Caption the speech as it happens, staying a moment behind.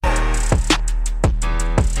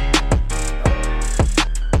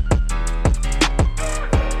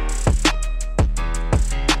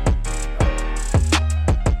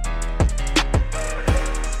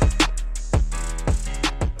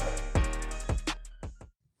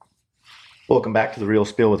Welcome back to the Real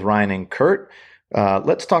Spiel with Ryan and Kurt.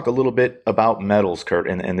 Let's talk a little bit about metals, Kurt,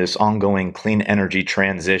 and this ongoing clean energy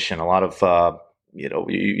transition. A lot of,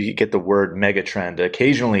 you get the word megatrend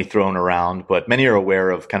occasionally thrown around, but many are aware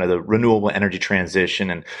of kind of the renewable energy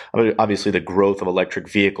transition and obviously the growth of electric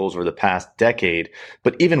vehicles over the past decade.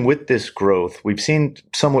 But even with this growth, we've seen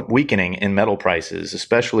somewhat weakening in metal prices,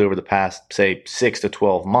 especially over the past, say, 6 to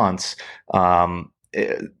 12 months.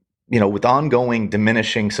 With ongoing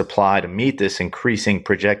diminishing supply to meet this increasing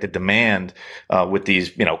projected demand with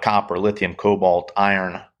these, copper, lithium, cobalt,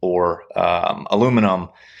 iron, or aluminum,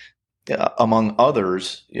 among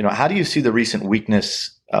others, how do you see the recent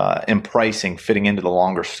weakness in pricing fitting into the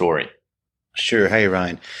longer story? Sure. Hey,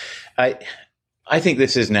 Ryan. I think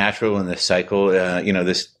this is natural in this cycle.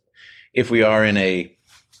 If we are in a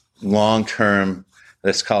long-term,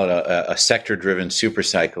 let's call it a sector-driven super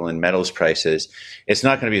cycle in metals prices, it's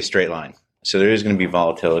not going to be a straight line. So there is going to be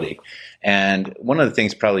volatility. And one of the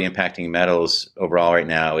things probably impacting metals overall right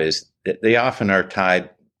now is that they often are tied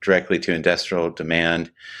directly to industrial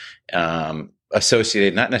demand,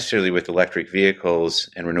 associated not necessarily with electric vehicles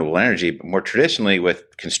and renewable energy, but more traditionally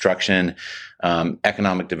with construction,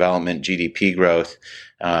 economic development, GDP growth,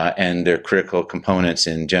 and their critical components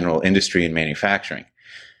in general industry and manufacturing.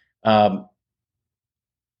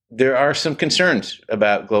 There are some concerns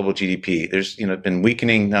about global GDP. There's been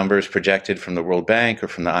weakening numbers projected from the World Bank or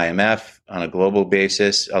from the IMF on a global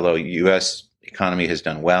basis, although U.S. economy has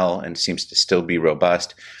done well and seems to still be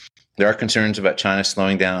robust. There are concerns about China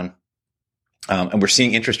slowing down, and we're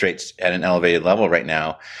seeing interest rates at an elevated level right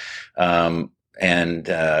now, and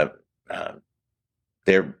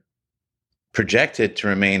they're projected to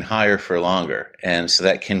remain higher for longer, and so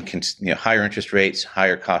that can higher interest rates,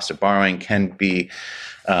 higher cost of borrowing can be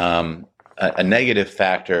a negative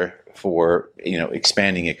factor for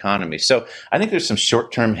expanding economies. So I think there's some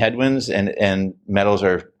short-term headwinds, and metals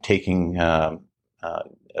are taking the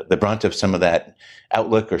brunt of some of that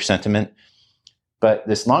outlook or sentiment. But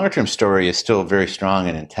this longer-term story is still very strong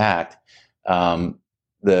and intact.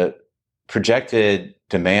 The projected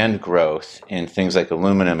demand growth in things like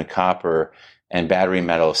aluminum and copper and battery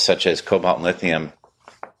metals such as cobalt and lithium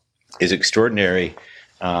is extraordinary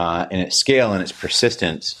in its scale and its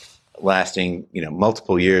persistence, lasting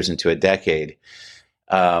multiple years into a decade.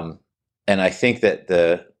 And I think that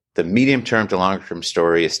the medium term to longer term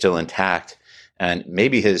story is still intact, and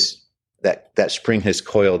maybe that spring has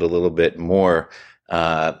coiled a little bit more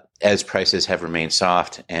as prices have remained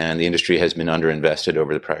soft and the industry has been underinvested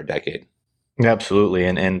over the prior decade. Absolutely,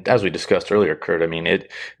 and as we discussed earlier, Kurt, I mean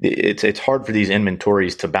it's hard for these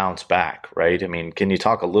inventories to bounce back, right? I mean, can you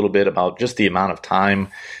talk a little bit about just the amount of time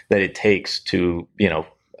that it takes to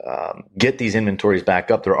get these inventories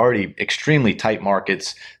back up? They're already extremely tight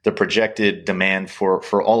markets. The projected demand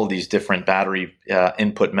for all of these different battery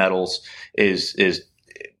input metals is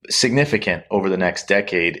significant over the next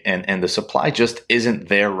decade, and the supply just isn't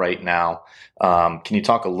there right now. Can you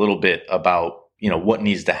talk a little bit about what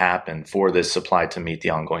needs to happen for this supply to meet the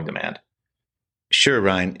ongoing demand? Sure,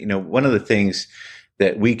 Ryan. One of the things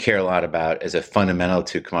that we care a lot about as a fundamental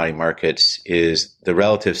to commodity markets is the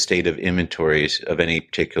relative state of inventories of any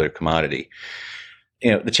particular commodity.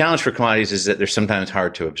 The challenge for commodities is that they're sometimes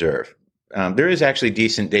hard to observe. There is actually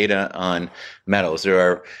decent data on metals. There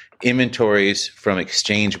are inventories from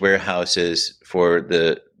exchange warehouses for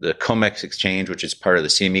the COMEX exchange, which is part of the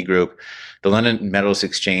CME group. The London Metals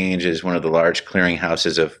Exchange is one of the large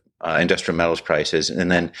clearinghouses of industrial metals prices. And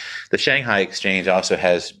then the Shanghai Exchange also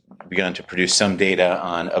has begun to produce some data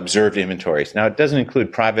on observed inventories. Now, it doesn't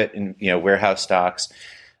include private warehouse stocks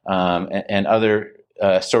and other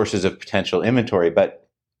sources of potential inventory, but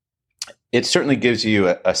it certainly gives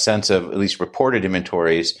you a sense of at least reported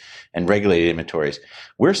inventories and regulated inventories.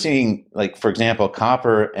 We're seeing, like, for example,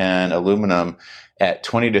 copper and aluminum at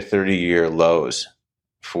 20 to 30-year lows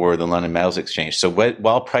for the London Metals Exchange. So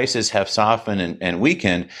while prices have softened and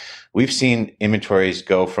weakened, we've seen inventories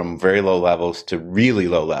go from very low levels to really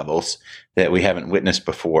low levels that we haven't witnessed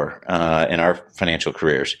before in our financial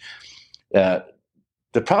careers. The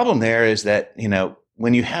problem there is that,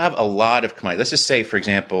 when you have a lot of commodities, let's just say, for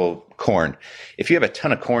example, corn. If you have a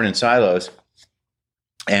ton of corn in silos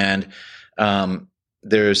and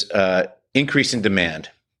there's increase in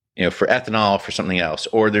demand, for ethanol, for something else,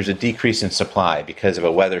 or there's a decrease in supply because of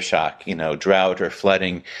a weather shock, drought or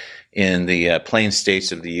flooding in the plain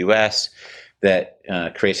states of the U.S. that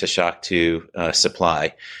creates a shock to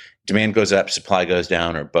supply. Demand goes up, supply goes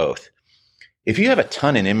down, or both. If you have a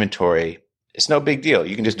ton in inventory, it's no big deal.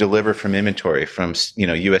 You can just deliver from inventory from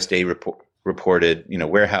USDA reported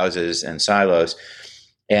warehouses and silos,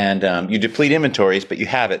 And you deplete inventories, but you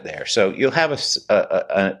have it there. So you'll have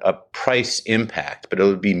a price impact, but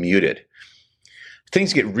it'll be muted.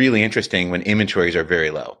 Things get really interesting when inventories are very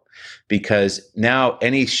low, because now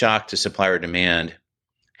any shock to supply or demand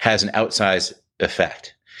has an outsized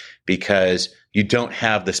effect because you don't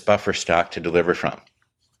have this buffer stock to deliver from.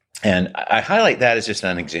 And I highlight that as just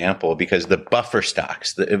an example because the buffer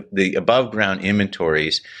stocks, the above ground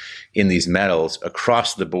inventories in these metals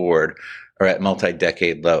across the board are at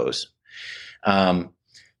multi-decade lows. So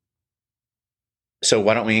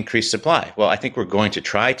why don't we increase supply? Well, I think we're going to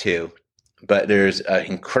try to, but there's an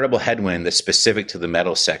incredible headwind that's specific to the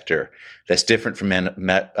metal sector that's different from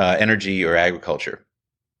energy or agriculture.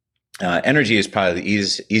 Energy is probably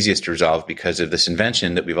the easiest to resolve because of this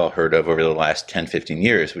invention that we've all heard of over the last 10, 15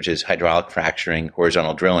 years, which is hydraulic fracturing,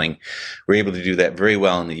 horizontal drilling. We're able to do that very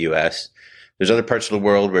well in the U.S. There's other parts of the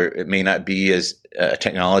world where it may not be as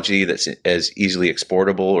technology that's as easily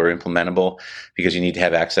exportable or implementable because you need to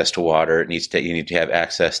have access to water. You need to have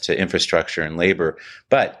access to infrastructure and labor.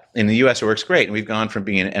 But in the U.S., it works great. And we've gone from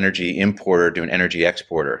being an energy importer to an energy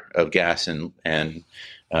exporter of gas and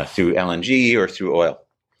through LNG or through oil.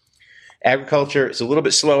 Agriculture is a little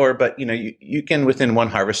bit slower, but you can, within one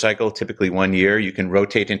harvest cycle, typically 1 year, you can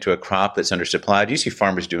rotate into a crop that's undersupplied. You see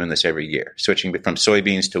farmers doing this every year, switching from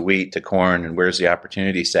soybeans to wheat to corn, and where's the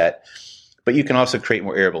opportunity set? But you can also create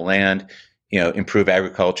more arable land, improve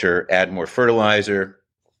agriculture, add more fertilizer,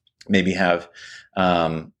 maybe have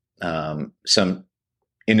some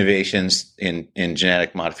innovations in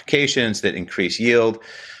genetic modifications that increase yield.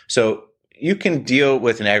 So you can deal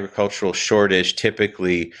with an agricultural shortage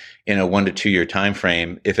typically in a 1 to 2 year time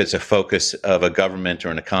frame if it's a focus of a government or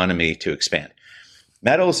an economy to expand.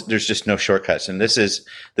 Metals, there's just no shortcuts. And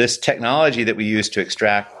this technology that we use to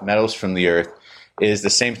extract metals from the earth is the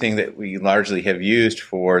same thing that we largely have used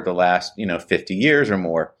for the last 50 years or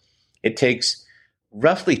more. It takes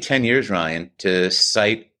roughly 10 years, Ryan, to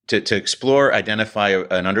explore, identify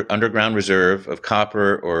an underground reserve of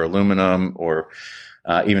copper or aluminum or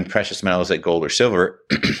even precious metals like gold or silver.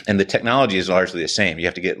 And the technology is largely the same. You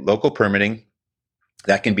have to get local permitting.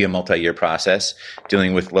 That can be a multi-year process,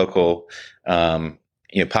 dealing with local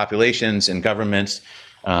populations and governments,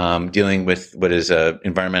 dealing with what is an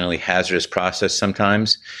environmentally hazardous process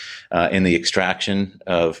sometimes in the extraction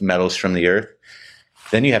of metals from the earth.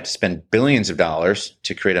 Then you have to spend billions of dollars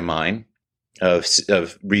to create a mine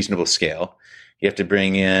of reasonable scale. You have to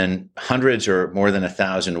bring in hundreds or more than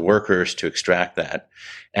 1,000 workers to extract that.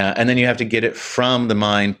 And then you have to get it from the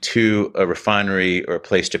mine to a refinery or a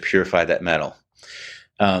place to purify that metal.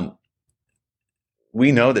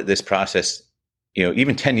 We know that this process,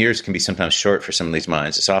 even 10 years can be sometimes short for some of these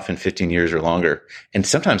mines. It's often 15 years or longer. And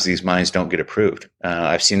sometimes these mines don't get approved.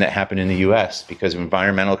 I've seen that happen in the U.S. because of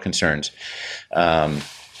environmental concerns.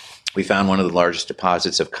 We found one of the largest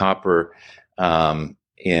deposits of copper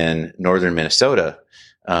in northern Minnesota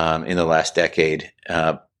in the last decade.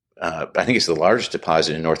 I think it's the largest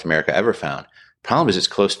deposit in North America ever found. Problem is it's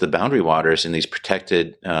close to the boundary waters in these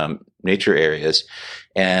protected nature areas.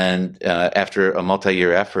 And after a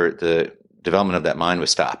multi-year effort, the development of that mine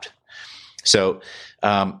was stopped. So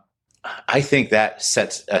I think that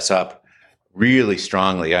sets us up really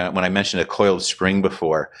strongly. When I mentioned a coiled spring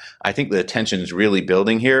before, I think the tension is really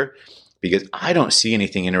building here, because I don't see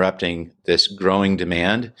anything interrupting this growing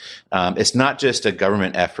demand. It's not just a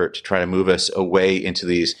government effort to try to move us away into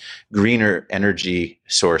these greener energy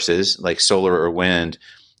sources like solar or wind,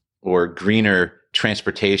 or greener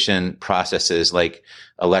transportation processes like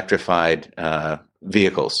electrified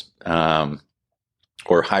vehicles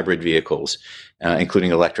or hybrid vehicles,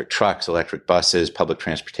 including electric trucks, electric buses, public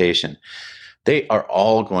transportation. They are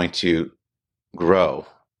all going to grow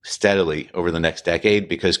steadily over the next decade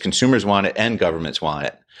because consumers want it and governments want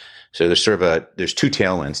it. So there's there's two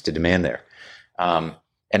tailwinds to demand there. And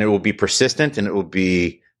it will be persistent, and it will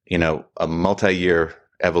be, a multi-year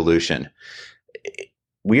evolution.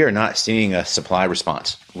 We are not seeing a supply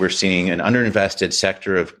response. We're seeing an underinvested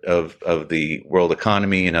sector of the world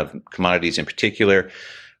economy and of commodities in particular.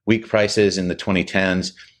 Weak prices in the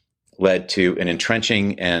 2010s led to an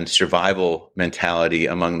entrenching and survival mentality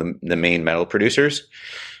among the main metal producers.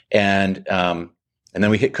 And then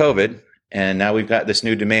we hit COVID, and now we've got this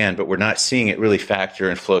new demand, but we're not seeing it really factor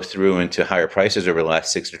and flow through into higher prices over the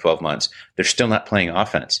last 6 to 12 months. They're still not playing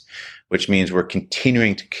offense, which means we're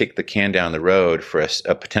continuing to kick the can down the road for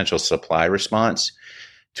a potential supply response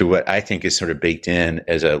to what I think is sort of baked in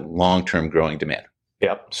as a long-term growing demand.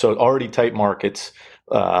 Yeah. So already tight markets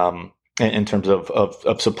in terms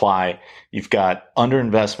of supply. You've got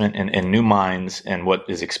underinvestment in new mines and what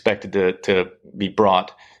is expected to be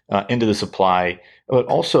brought into the supply But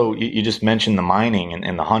also, you just mentioned the mining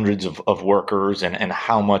and the hundreds of workers and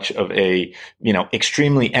how much of a,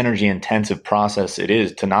 extremely energy intensive process it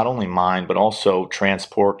is to not only mine, but also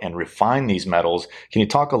transport and refine these metals. Can you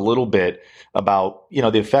talk a little bit about,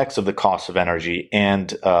 the effects of the cost of energy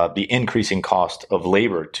and the increasing cost of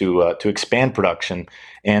labor to expand production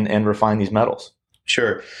and refine these metals?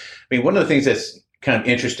 Sure. I mean, one of the things that's kind of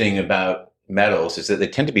interesting about metals is that they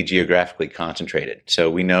tend to be geographically concentrated. So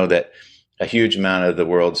we know that a huge amount of the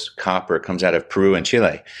world's copper comes out of Peru and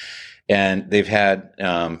Chile, and they've had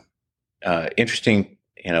interesting,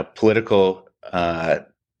 political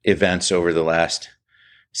events over the last,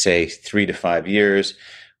 say, 3 to 5 years,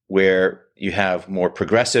 where you have more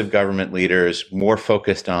progressive government leaders, more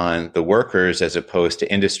focused on the workers as opposed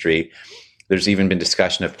to industry. There's even been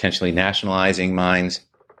discussion of potentially nationalizing mines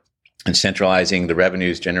and centralizing the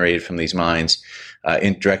revenues generated from these mines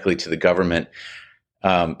directly to the government.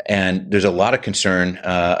 And there's a lot of concern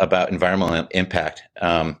about environmental impact.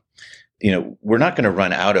 We're not going to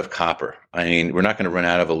run out of copper. I mean, we're not going to run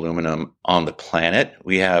out of aluminum on the planet.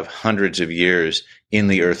 We have hundreds of years in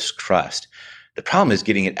the Earth's crust. The problem is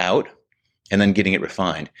getting it out and then getting it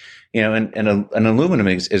refined. And aluminum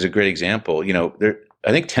is a great example.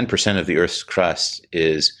 I think 10% of the Earth's crust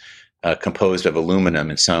is composed of aluminum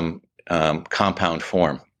in some compound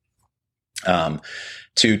form.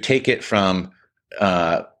 To take it from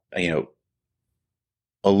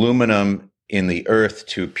aluminum in the earth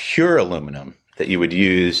to pure aluminum that you would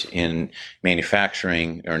use in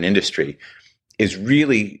manufacturing or an industry is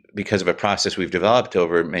really, because of a process we've developed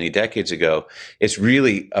over many decades ago, it's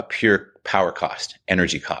really a pure power cost,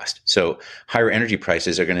 energy cost. So higher energy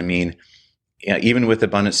prices are going to mean, even with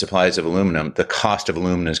abundant supplies of aluminum, the cost of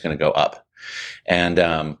aluminum is going to go up.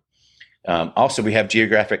 And also, we have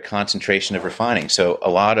geographic concentration of refining. So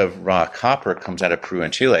a lot of raw copper comes out of Peru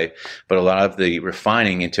and Chile, but a lot of the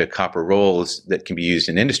refining into copper rolls that can be used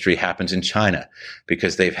in industry happens in China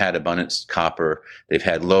because they've had abundant copper, they've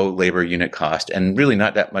had low labor unit cost, and really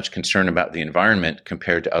not that much concern about the environment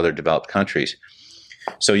compared to other developed countries.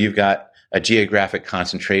 So you've got a geographic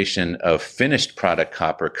concentration of finished product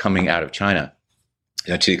copper coming out of China.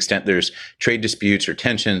 To the extent there's trade disputes or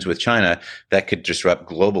tensions with China, that could disrupt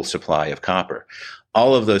global supply of copper.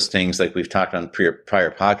 All of those things, like we've talked on prior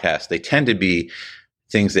podcasts, they tend to be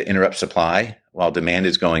things that interrupt supply while demand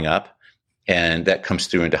is going up, and that comes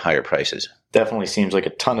through into higher prices. Definitely seems like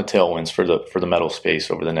a ton of tailwinds for the metal space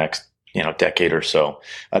over the next decade or so.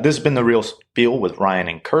 This has been The Real Spiel with Ryan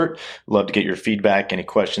and Kurt. Love to get your feedback, any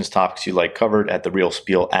questions, topics you like covered at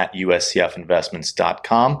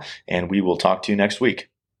TheRealSpiel@uscfinvestments.com. And we will talk to you next week.